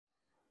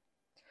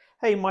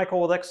Hey, Michael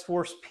with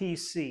X-Force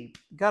PC.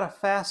 Got a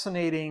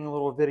fascinating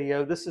little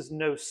video. This is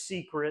no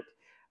secret.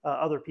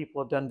 Other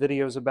people have done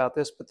videos about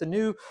this, but the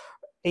new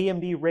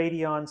AMD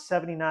Radeon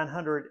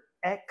 7900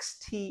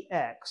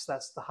 XTX,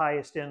 that's the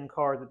highest end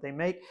card that they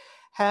make,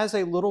 has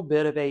a little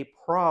bit of a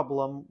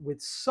problem with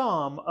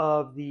some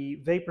of the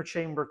vapor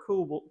chamber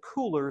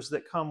coolers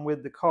that come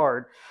with the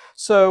card.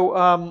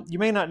 So you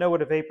may not know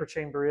what a vapor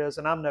chamber is,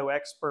 and I'm no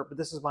expert, but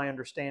this is my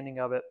understanding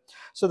of it.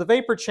 So the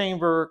vapor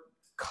chamber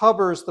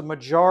covers the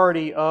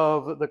majority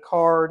of the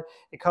card.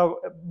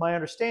 My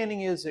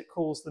understanding is it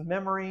cools the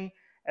memory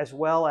as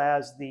well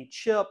as the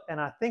chip, and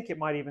I think it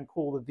might even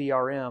cool the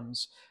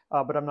VRMs,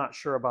 but I'm not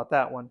sure about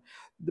that one.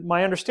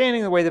 My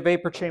understanding of the way the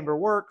vapor chamber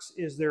works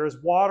is there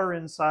is water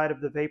inside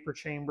of the vapor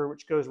chamber,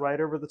 which goes right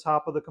over the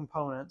top of the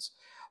components.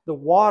 The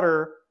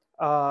water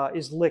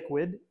is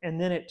liquid, and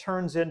then it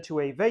turns into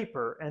a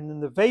vapor, and then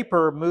the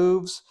vapor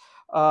moves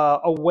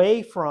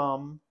away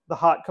from the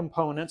hot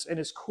components and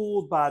is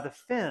cooled by the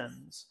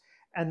fins.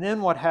 And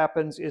then what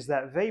happens is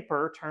that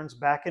vapor turns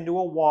back into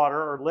a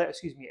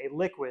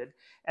liquid,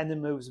 and then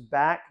moves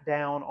back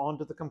down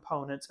onto the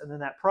components, and then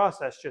that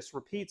process just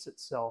repeats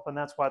itself, and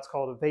that's why it's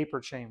called a vapor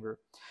chamber.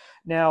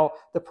 Now,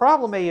 the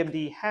problem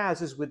AMD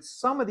has is with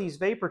some of these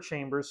vapor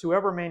chambers,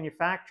 whoever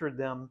manufactured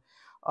them,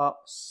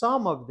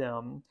 some of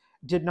them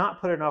did not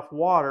put enough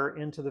water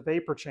into the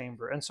vapor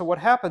chamber. And so what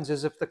happens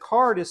is if the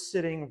card is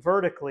sitting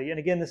vertically, and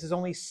again, this is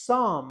only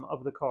some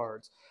of the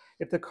cards,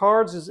 if the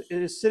card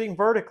is sitting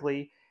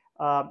vertically,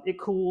 it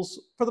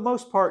cools for the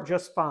most part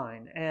just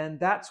fine. And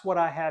that's what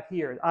I have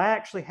here. I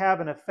actually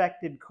have an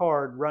affected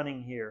card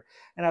running here.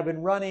 And I've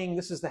been running,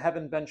 this is the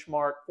Heaven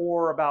benchmark,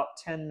 for about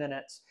 10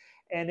 minutes.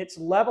 And it's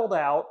leveled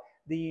out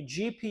the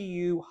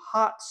GPU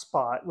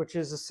hotspot, which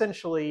is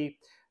essentially,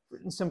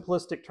 in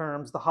simplistic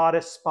terms, the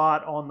hottest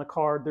spot on the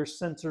card. There's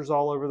sensors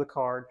all over the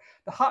card.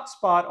 The hot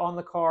spot on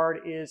the card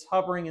is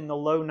hovering in the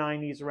low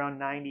 90s, around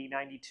 90,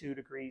 92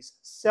 degrees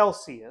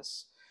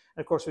Celsius.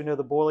 And of course, we know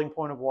the boiling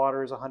point of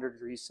water is 100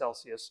 degrees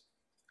Celsius.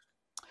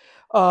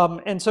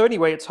 And so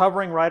anyway, it's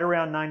hovering right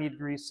around 90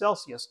 degrees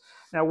Celsius.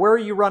 Now, where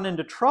you run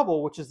into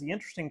trouble, which is the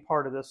interesting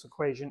part of this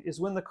equation, is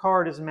when the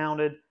card is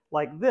mounted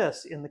like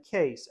this in the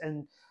case.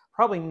 And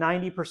probably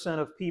 90%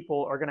 of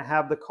people are going to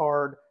have the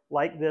card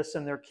like this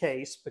in their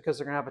case because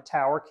they're going to have a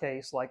tower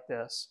case like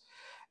this.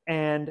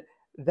 And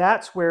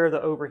that's where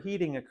the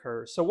overheating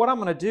occurs. So what I'm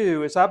going to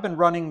do is I've been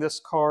running this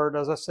card,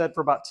 as I said,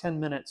 for about 10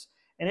 minutes,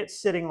 and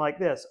it's sitting like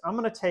this. I'm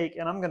going to take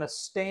and I'm going to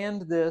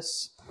stand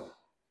this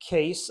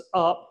case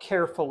up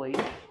carefully.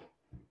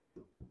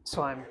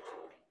 So I'm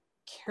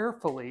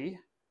carefully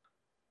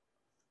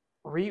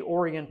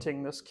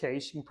reorienting this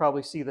case. You can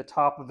probably see the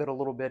top of it a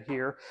little bit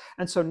here.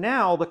 And so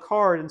now the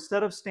card,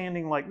 instead of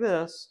standing like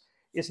this,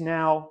 is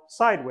now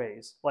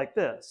sideways like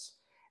this.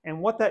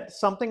 And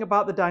something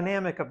about the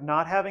dynamic of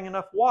not having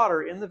enough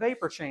water in the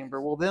vapor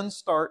chamber will then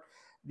start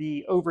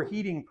the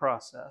overheating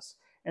process.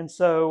 And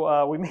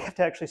so we may have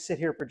to actually sit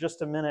here for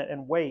just a minute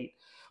and wait.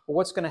 But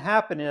what's going to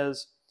happen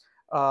is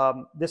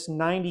this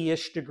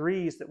 90-ish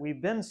degrees that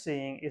we've been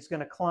seeing is going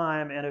to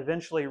climb and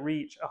eventually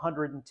reach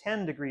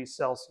 110 degrees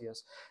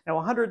Celsius. Now,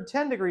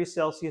 110 degrees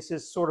Celsius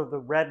is sort of the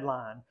red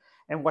line.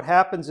 And what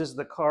happens is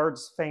the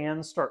card's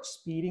fans start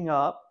speeding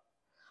up.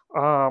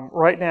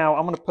 Right now,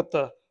 I'm going to put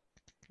the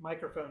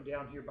microphone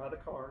down here by the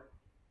card.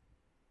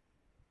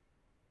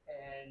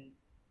 And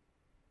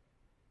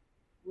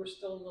we're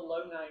still in the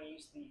low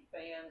 90s. The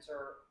fans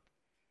are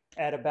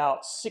at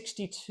about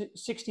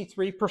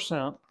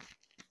 63%.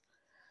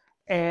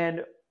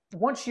 And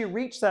once you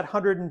reach that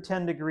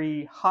 110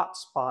 degree hot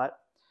spot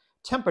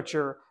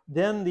temperature,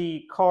 then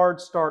the card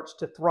starts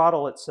to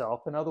throttle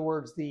itself. In other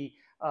words, the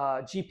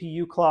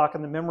GPU clock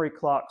and the memory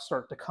clock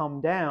start to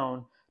come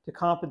down to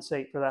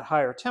compensate for that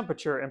higher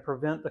temperature and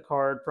prevent the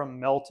card from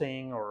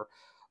melting or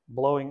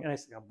blowing, and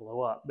it's going to blow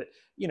up, but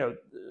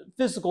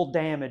physical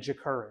damage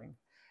occurring.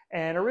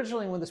 And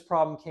originally when this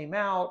problem came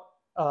out,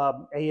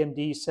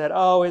 AMD said,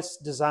 oh, it's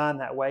designed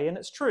that way. And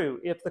it's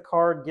true. If the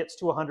card gets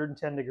to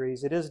 110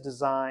 degrees, it is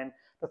designed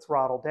to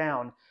throttle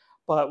down.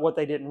 But what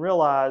they didn't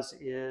realize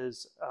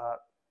is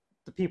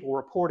the people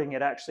reporting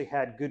it actually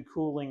had good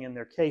cooling in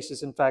their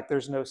cases. In fact,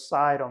 there's no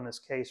side on this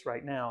case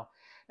right now.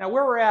 Now,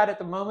 where we're at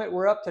the moment,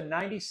 we're up to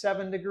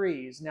 97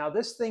 degrees. Now,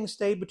 this thing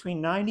stayed between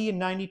 90 and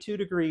 92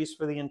 degrees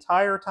for the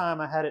entire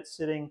time I had it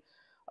sitting.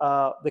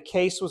 The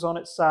case was on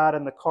its side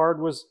and the card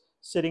was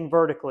sitting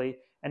vertically.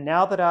 And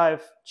now that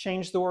I've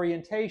changed the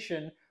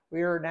orientation,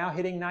 we are now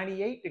hitting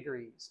 98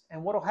 degrees.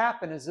 And what will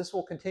happen is this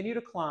will continue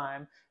to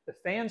climb, the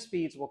fan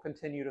speeds will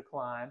continue to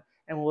climb,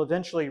 and will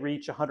eventually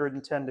reach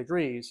 110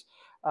 degrees.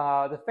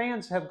 The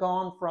fans have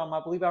gone from,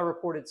 I believe I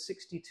reported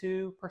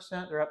 62%,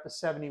 they're up to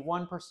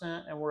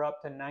 71%, and we're up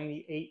to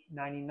 98,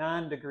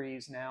 99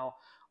 degrees now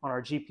on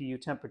our GPU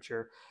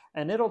temperature.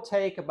 And it'll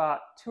take about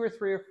 2 or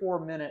 3 or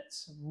 4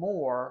 minutes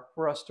more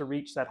for us to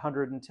reach that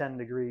 110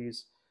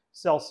 degrees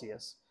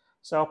Celsius.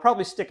 So I'll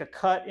probably stick a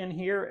cut in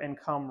here and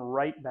come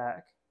right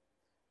back.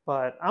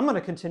 But I'm going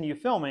to continue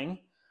filming.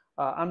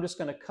 I'm just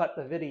going to cut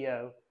the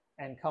video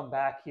and come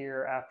back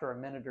here after a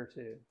minute or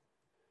two.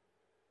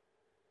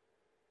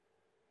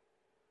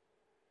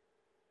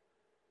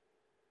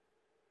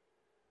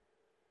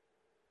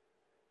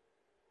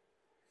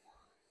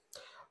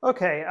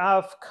 Okay,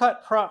 I've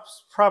cut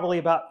probably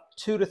about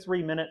 2 to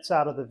 3 minutes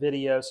out of the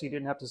video, so you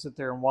didn't have to sit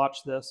there and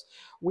watch this.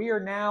 We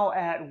are now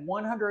at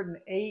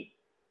 108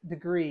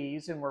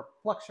 degrees, and we're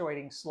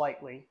fluctuating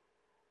slightly.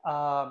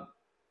 I'm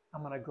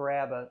going to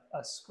grab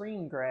a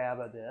screen grab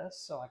of this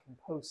so I can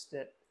post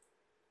it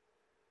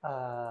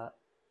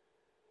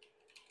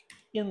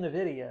in the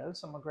video.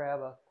 So I'm going to grab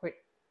a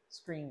quick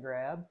screen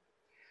grab.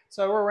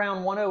 So we're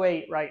around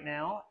 108 right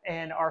now,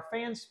 and our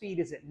fan speed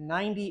is at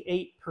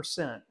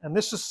 98%. And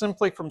this is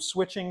simply from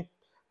switching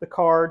the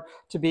card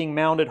to being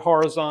mounted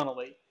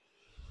horizontally.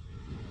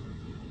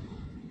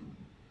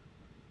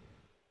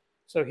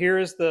 So here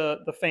is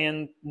the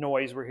fan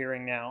noise we're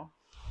hearing now.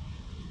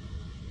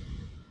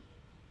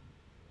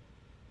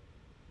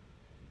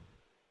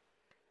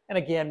 And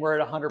again, we're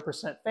at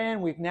 100%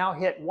 fan. We've now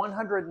hit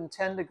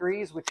 110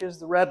 degrees, which is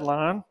the red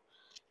line.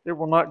 It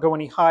will not go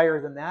any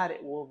higher than that.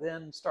 It will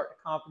then start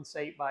to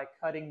compensate by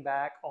cutting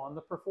back on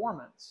the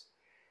performance.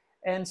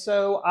 And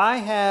so I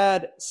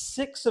had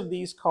 6 of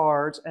these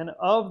cards, and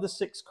of the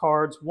 6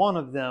 cards, one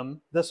of them,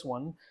 this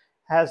one,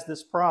 has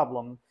this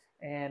problem.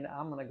 And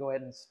I'm going to go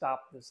ahead and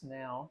stop this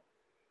now.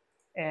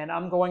 And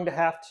I'm going to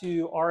have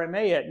to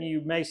RMA it. And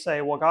you may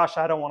say, well, gosh,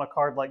 I don't want a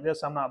card like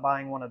this. I'm not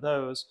buying one of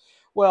those.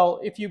 Well,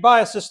 if you buy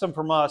a system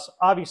from us,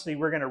 obviously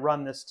we're going to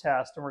run this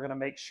test, and we're going to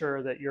make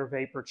sure that your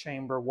vapor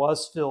chamber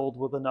was filled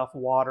with enough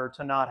water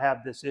to not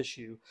have this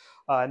issue.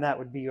 And that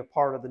would be a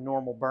part of the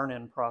normal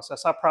burn-in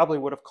process. I probably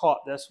would have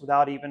caught this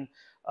without even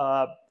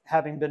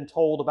having been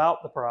told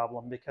about the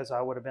problem, because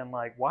I would have been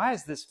like, why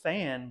is this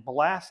fan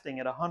blasting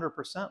at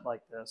 100%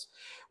 like this?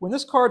 When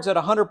this card's at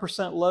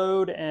 100%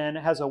 load and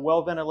has a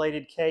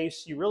well-ventilated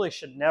case, you really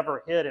should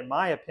never hit, in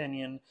my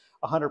opinion,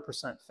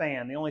 100%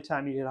 fan. The only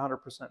time you hit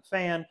 100%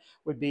 fan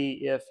would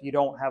be if you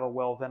don't have a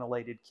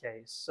well-ventilated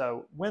case.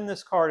 So when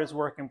this card is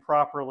working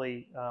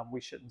properly, we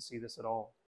shouldn't see this at all.